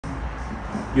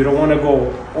You don't want to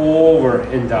go over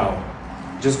and down.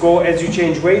 Just go, as you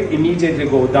change weight, immediately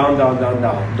go down, down, down,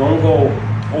 down. Don't go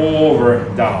over,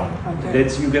 down. Okay.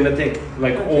 That's, you're gonna take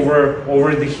like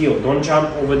over the heel. Don't jump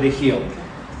over the heel.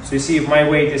 So you see, if my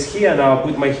weight is here, now I'll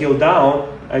put my heel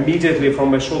down, immediately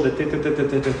from my shoulder,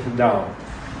 down.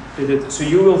 So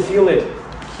you will feel it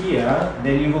here,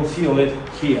 then you will feel it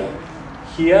here.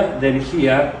 Here,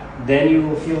 then you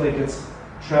will feel like it's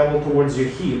travel towards your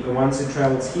hip. And once it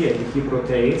travels here, the hip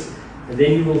rotates, and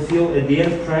then you will feel at the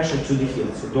end pressure to the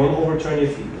heel. So don't overturn your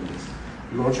feet with this.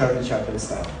 No Charlie Chaplin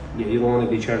style. Yeah, you don't want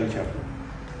to be Charlie Chaplin.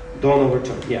 Don't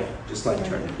overturn. Yeah, just like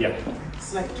turn it. Yeah.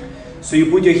 It's like turn. So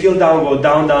you put your heel down, go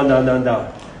down, down, down, down,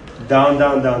 down. Down,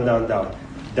 down, down, down, down.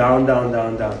 Down, down,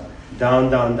 down, down. Down,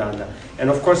 down, down, down. And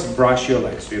of course, brush your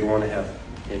legs, so you don't want to have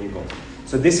any go.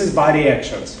 So this is body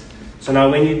actions. So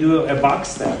now when you do a box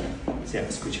step, yeah,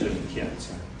 switch it a bit here,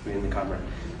 so we're in the camera.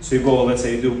 So you go, let's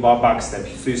say you do a box step.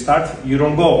 So you start, you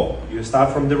don't go, you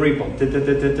start from the ripple.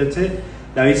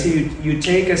 Now you see, you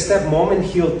take a step, moment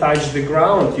heel touch the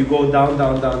ground, you go down,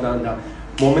 down, down, down, down.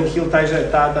 Moment heel touch,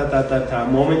 ta, ta, ta, ta, ta.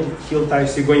 Moment heel touch,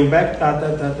 so you're going back, ta,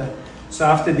 ta, ta, ta. So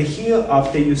after the heel,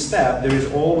 after you step, there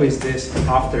is always this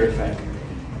after effect.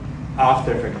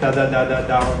 After effect, da, da, da, da,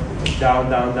 down, down,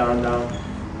 down, down, down,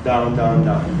 down, down,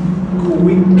 down.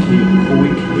 Quick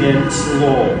and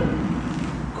slow.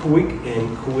 Quick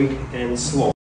and slow.